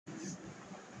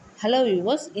Hello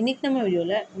viewers, இன்றைக்கி நம்ம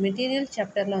வீடியோவில் மெட்டீரியல்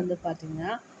சாப்டரில் வந்து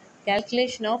பார்த்திங்கன்னா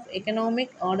calculation of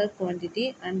economic order quantity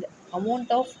and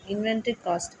amount of inventory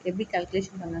cost எப்படி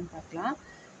கேல்குலேஷன் பண்ணலான்னு பார்க்கலாம்.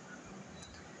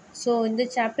 ஸோ இந்த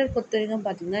சாப்டர் பொறுத்த வரைக்கும்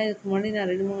பார்த்திங்கன்னா இதுக்கு முன்னாடி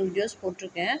நான் 2-3 வீடியோஸ்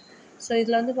போட்டிருக்கேன். ஸோ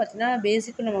இதில் வந்து பார்த்திங்கன்னா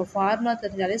பேசிக்காக நம்ம ஃபார்முலா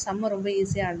தெரிஞ்சாலே சம்ம ரொம்ப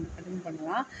ஈஸியாக அட்டன்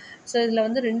பண்ணலாம். ஸோ இதில்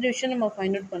வந்து 2 விஷயம் நம்ம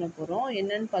ஃபைண்ட் அவுட் பண்ண போகிறோம்.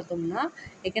 என்னென்னு பார்த்தோம்னா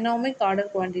economic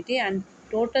order quantity and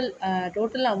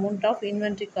total amount of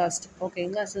inventory cost.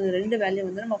 ஓகேங்களா? ஸோ இது 2 வேல்யூ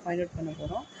வந்து நம்ம ஃபைண்ட் அவுட் பண்ண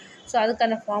போகிறோம். ஸோ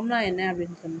அதுக்கான ஃபார்முலா என்ன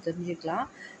அப்படின்னு நம்ம தெரிஞ்சுக்கலாம்.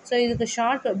 ஸோ இதுக்கு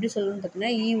ஷார்ட் எப்படி சொல்லணும்னு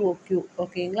பார்த்தீங்கன்னா EOQ.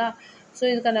 ஓகேங்களா? ஸோ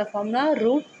இதுக்கான ஃபார்முலா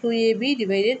 √2AB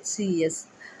 / CS.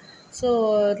 ஸோ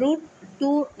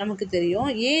 √2 நமக்கு தெரியும்.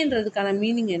 ஏன்றதுக்கான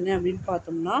மீனிங் என்ன அப்படின்னு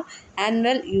பார்த்தோம்னா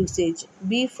annual usage,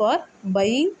 B for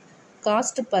buying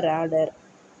cost per order,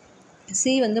 C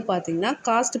வந்து பார்த்திங்கன்னா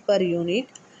cost per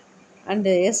unit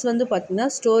and S வந்து பார்த்திங்கன்னா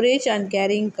storage and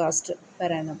carrying cost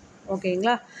per annum.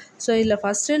 ஓகேங்களா? ஸோ இதில்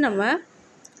ஃபஸ்ட்டு நம்ம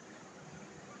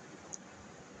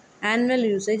ஆனுவல்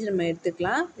யூசேஜ் நம்ம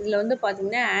எடுத்துக்கலாம். இதில் வந்து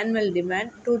பார்த்திங்கன்னா ஆனுவல்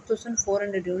டிமாண்ட்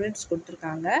 2400 யூனிட்ஸ்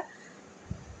கொடுத்துருக்காங்க.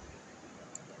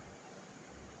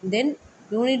 தென்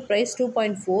unit price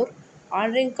 2.4,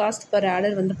 ordering cost per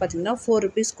order வந்து பார்த்திங்கன்னா 4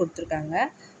 rupees கொடுத்துருக்காங்க.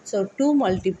 So 2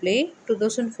 multiply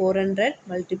 2400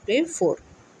 multiply 4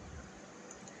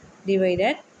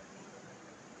 divided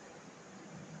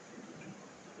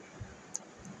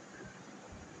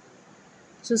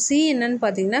so C என்னன்னு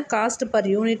பார்த்தீங்கன்னா காஸ்ட் பர்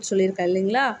யூனிட் சொல்லியிருக்கேன்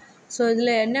இல்லைங்களா? ஸோ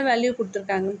இதில் என்ன வேல்யூ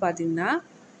கொடுத்துருக்காங்கன்னு பார்த்தீங்கன்னா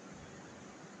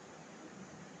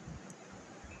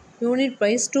unit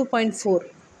price 2.4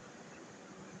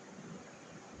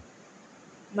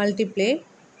 multiplay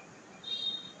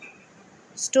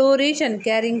storage and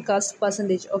carrying cost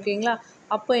percentage. ஓகேங்களா?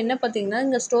 அப்போ என்ன பார்த்தீங்கன்னா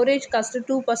இங்கே storage cost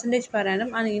 2% per annum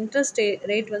and interest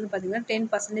rate வந்து பார்த்திங்கன்னா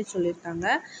 10% சொல்லியிருக்காங்க.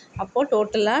 அப்போது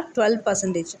டோட்டலாக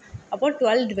 12%. அப்போது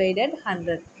 12 divided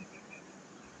 100.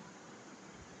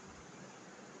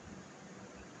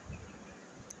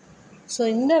 ஸோ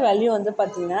இந்த வேல்யூ வந்து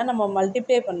பார்த்திங்கன்னா நம்ம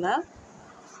மல்டிப்ளை பண்ணால்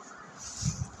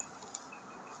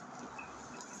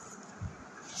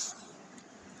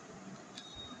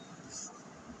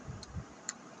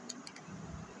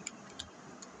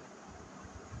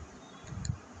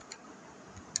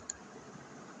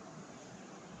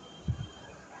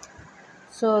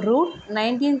ஸோ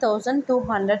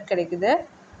 √19,200 கிடைக்குது.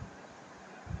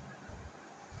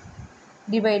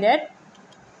 Divided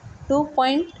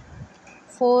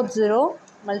 2.40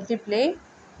 multiply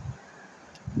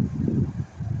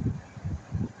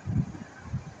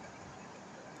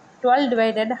 12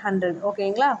 divided 100.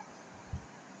 ஓகேங்களா?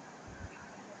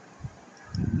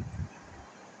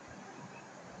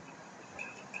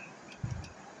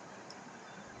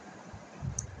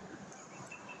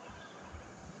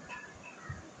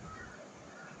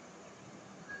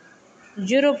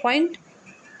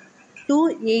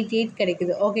 $0.288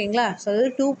 கிடைக்குது. ஓகேங்களா? ஸோ அது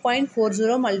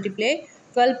 2.40 மல்டிப்ளை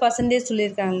 12%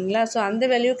 சொல்லியிருக்காங்க இல்லைங்களா? ஸோ அந்த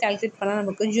வேல்யூ கால்குலேட் பண்ணால்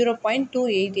நமக்கு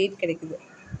 0.288 கிடைக்குது.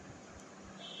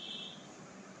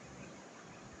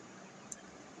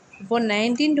 இப்போது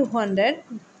 19,200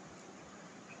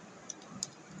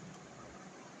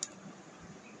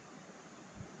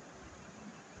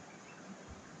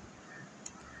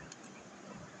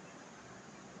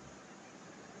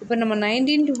 இப்போ நம்ம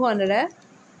 19,200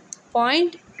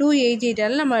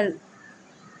 0.288 நம்ம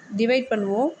டிவைட்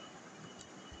பண்ணுவோம்.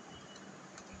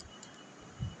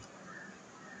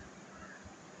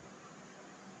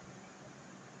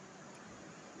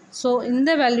 ஸோ இந்த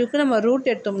வேல்யூக்கு நம்ம ரூட்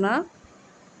எடுத்தோம்னா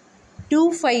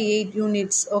 258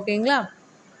 யூனிட்ஸ். ஓகேங்களா?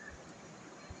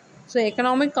 ஸோ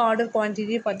எக்கனாமிக் ஆர்டர்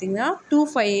குவான்டிட்டி பார்த்திங்கன்னா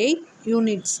 258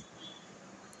 யூனிட்ஸ்.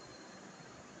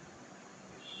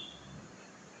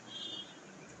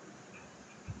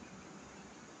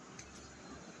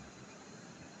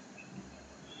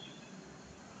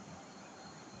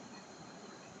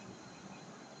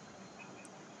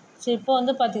 ஸோ இப்போ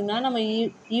வந்து பார்த்திங்கன்னா நம்ம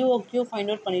EOQ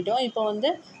ஃபைண்ட் அவுட் பண்ணிட்டோம். இப்போ வந்து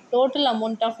total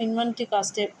amount of inventory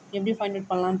cost எப்படி ஃபைண்ட் அவுட்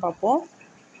பண்ணலான்னு பார்ப்போம்.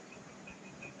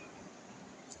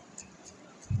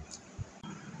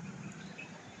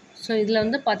 ஸோ இதில்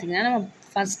வந்து பார்த்திங்கன்னா நம்ம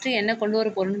ஃபஸ்ட்டு என்ன கொண்டு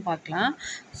வர போகிறோம்னு பார்க்கலாம்.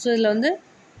 ஸோ இதில் வந்து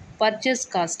பர்ச்சேஸ்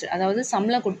காஸ்ட், அதாவது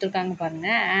சம்பளம் கொடுத்துருக்காங்க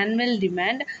பாருங்கள். ஆனுவல்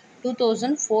டிமாண்ட்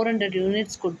 2400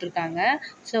 யூனிட்ஸ் கொடுத்துருக்காங்க.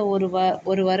 ஸோ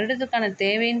ஒரு வருடத்துக்கான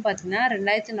தேவைன்னு பார்த்திங்கன்னா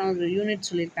 2400 யூனிட்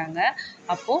சொல்லியிருக்காங்க.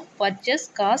 அப்போது பர்ச்சேஸ்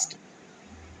காஸ்ட்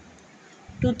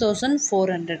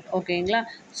 2400. ஓகேங்களா?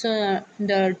 ஸோ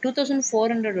இந்த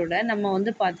 2400ஓட நம்ம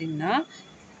வந்து பார்த்திங்கன்னா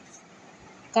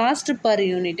காஸ்ட் பர்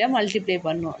யூனிட்டை மல்டிப்ளை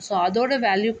பண்ணுவோம். ஸோ அதோட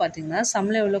வேல்யூ பார்த்திங்கன்னா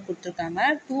சம்பளம் எவ்வளோ கொடுத்துருக்காங்க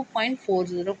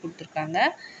 2.40 கொடுத்துருக்காங்க.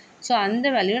 ஸோ அந்த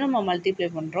வேல்யூ நம்ம மல்டிப்ளை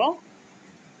பண்ணுறோம்.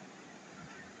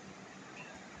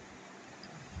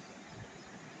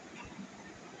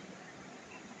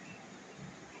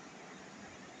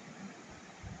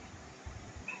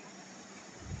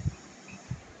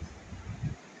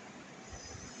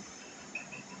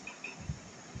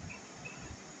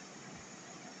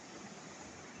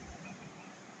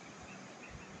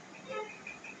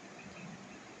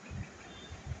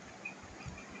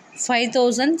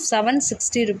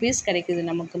 5760 rupees கிடைக்குது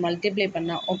நமக்கு மல்டிப்ளை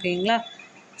பண்ணால். ஓகேங்களா?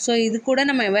 ஸோ இது கூட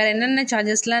நம்ம வேறு என்னென்ன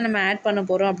சார்ஜஸ்லாம் நம்ம ஆட் பண்ண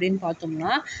போகிறோம் அப்படின்னு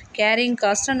பார்த்தோம்னா, carrying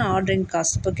cost and ordering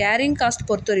cost. இப்போ கேரிங் காஸ்ட்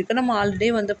பொறுத்த வரைக்கும் நம்ம ஆல்ரெடி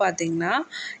வந்து பார்த்திங்கன்னா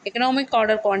எக்கனாமிக்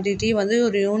ஆர்டர் குவான்டிட்டி வந்து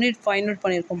ஒரு யூனிட் ஃபைண்ட் அவுட்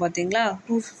பண்ணியிருக்கோம் பார்த்தீங்களா,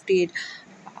 258.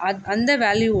 அந்த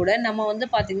வேல்யூவோட நம்ம வந்து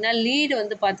பார்த்திங்கன்னா லீடு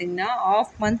வந்து பார்த்திங்கன்னா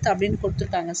ஆஃப் மந்த் அப்படின்னு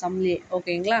கொடுத்துருக்காங்க சம்லேயே.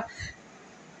 ஓகேங்களா?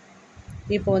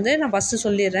 இப்போ வந்து நான் ஃபஸ்ட்டு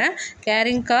சொல்லிடுறேன்.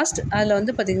 கேரிங் காஸ்ட் அதில்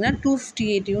வந்து பார்த்திங்கன்னா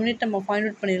 258 யூனிட் நம்ம ஃபைண்ட்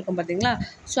அவுட் பண்ணியிருக்கோம் பார்த்தீங்களா.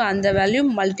 ஸோ அந்த value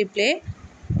multiplay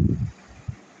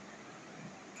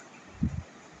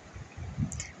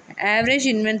average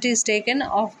inventory is taken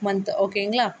off month.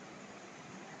 ஓகேங்களா?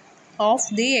 of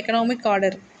the economic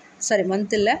order, sorry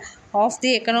month இல்லை, of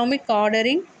the economic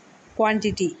ordering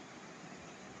quantity.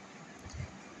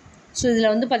 So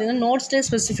இதில் வந்து பார்த்திங்கன்னா நோட்ஸில்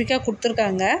ஸ்பெசிஃபிக்காக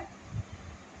கொடுத்துருக்காங்க.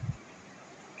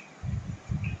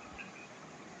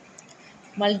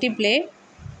 மல்டிப்ளே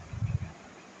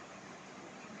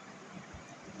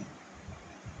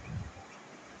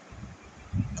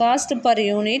காஸ்ட் பர்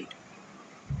யூனிட்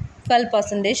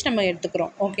 12% நம்ம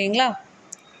எடுத்துக்கிறோம். ஓகேங்களா?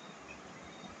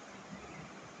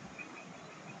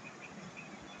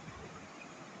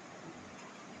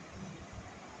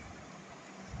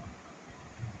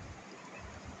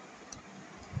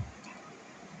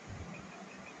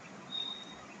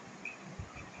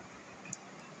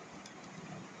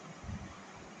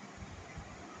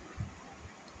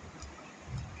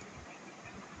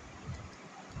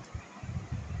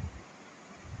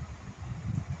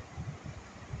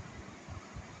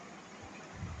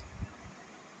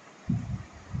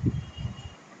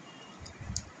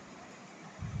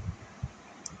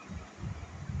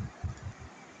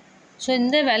 ஸோ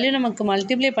இந்த வேல்யூ நமக்கு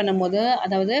மல்டிப்ளை பண்ணும்போது,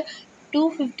 அதாவது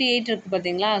 258 இருக்குது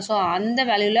பார்த்தீங்களா. ஸோ அந்த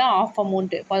வேல்யூவில் ஆஃப்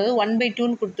அமௌண்ட்டு, அதாவது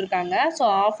 1/2ன்னு கொடுத்துருக்காங்க. ஸோ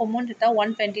ஆஃப் அமௌண்ட் எடுத்தால்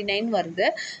 129 வருது.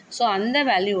 ஸோ அந்த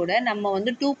வேல்யூவோட நம்ம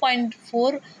வந்து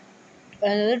 2.4,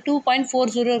 அதாவது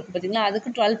 2.40 இருக்குது பார்த்தீங்களா,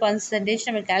 அதுக்கு 12%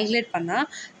 நம்ம கேல்குலேட் பண்ணால்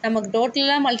நமக்கு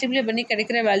டோட்டலாக மல்டிப்ளை பண்ணி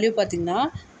கிடைக்கிற வேல்யூ பார்த்திங்கன்னா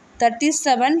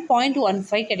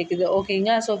 37.15 கிடைக்குது.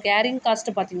 ஓகேங்களா? ஸோ கேரிங்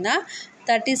காஸ்ட்டு பார்த்திங்கன்னா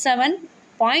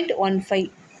 37.15.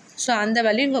 ஸோ அந்த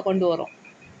வேல்யூ இங்கே கொண்டு வரும்.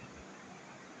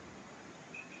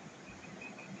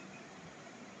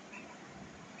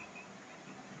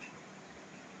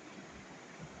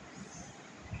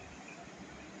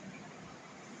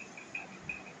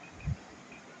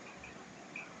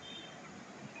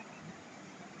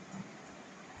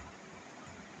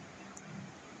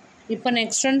 இப்போ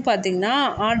நெக்ஸ்ட் ஒன் பார்த்திங்கன்னா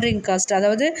ஆர்டரிங் காஸ்ட்,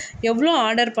 அதாவது எவ்வளோ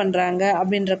ஆர்டர் பண்ணுறாங்க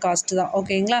அப்படின்ற காஸ்ட்டு தான்.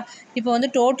 ஓகேங்களா? இப்போ வந்து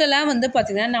டோட்டலாக வந்து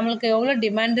பார்த்திங்கன்னா நம்மளுக்கு எவ்வளோ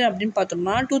டிமாண்டு அப்படின்னு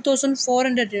பார்த்தோம்னா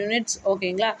 2400 யூனிட்ஸ்.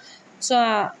 ஓகேங்களா? ஸோ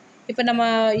இப்போ நம்ம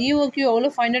இஓக்யூ எவ்வளோ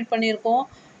ஃபைண்ட் அவுட் பண்ணியிருக்கோம்,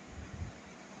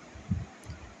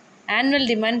 ஆனுவல்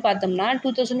டிமாண்ட் பார்த்தோம்னா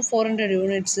 2400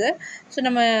 யூனிட்ஸு. ஸோ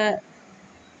நம்ம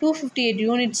 258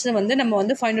 யூனிட்ஸு வந்து நம்ம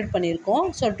வந்து ஃபைண்ட் அவுட் பண்ணியிருக்கோம்.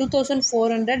 ஸோ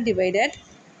 2400 டிவைடட்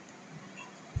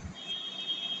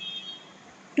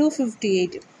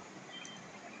 258,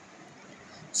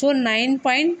 ஸோ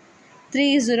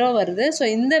 9.30 வருது. ஸோ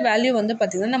இந்த வேல்யூ வந்து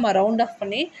பார்த்திங்கன்னா நம்ம ரவுண்ட் ஆஃப்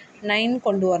பண்ணி 9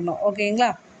 கொண்டு வரணும். ஓகேங்களா?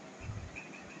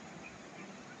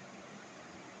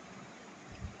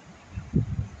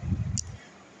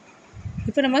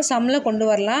 இப்போ நம்ம சம்மில் கொண்டு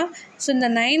வரலாம். ஸோ இந்த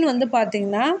 9 வந்து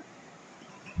பார்த்திங்கன்னா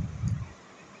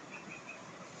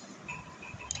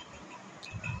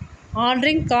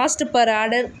ordering cost per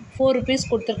order 4 rupees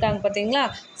கொடுத்துருக்காங்க பார்த்தீங்களா.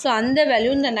 ஸோ அந்த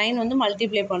வேல்யூ இந்த 9 வந்து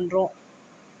மல்டிப்ளை பண்ணுறோம்.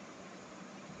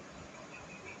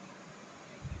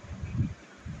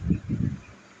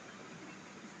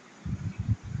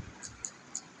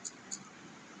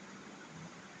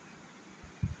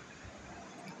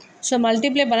 ஸோ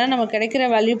மல்டிப்ளை பண்ணால் நமக்கு கிடைக்கிற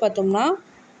வேல்யூ பார்த்தோம்னா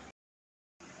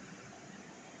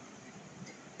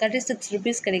 36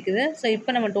 rupees கிடைக்குது. ஸோ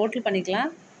இப்போ நம்ம டோட்டல்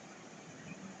பண்ணிக்கலாம்.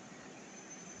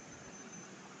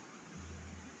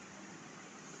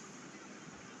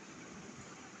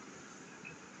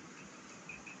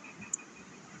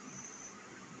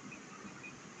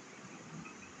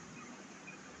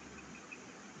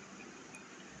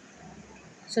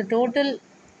 ஸோ டோட்டல்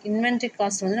இன்வென்ட்ரி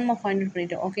காஸ்ட் வந்து நம்ம ஃபைண்ட் அவுட்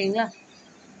பண்ணிட்டோம். ஓகேங்களா?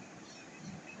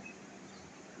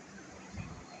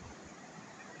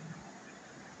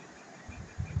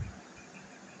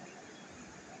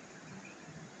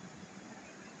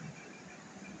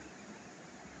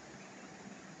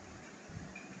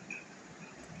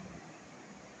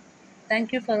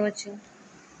 Thank you for watching.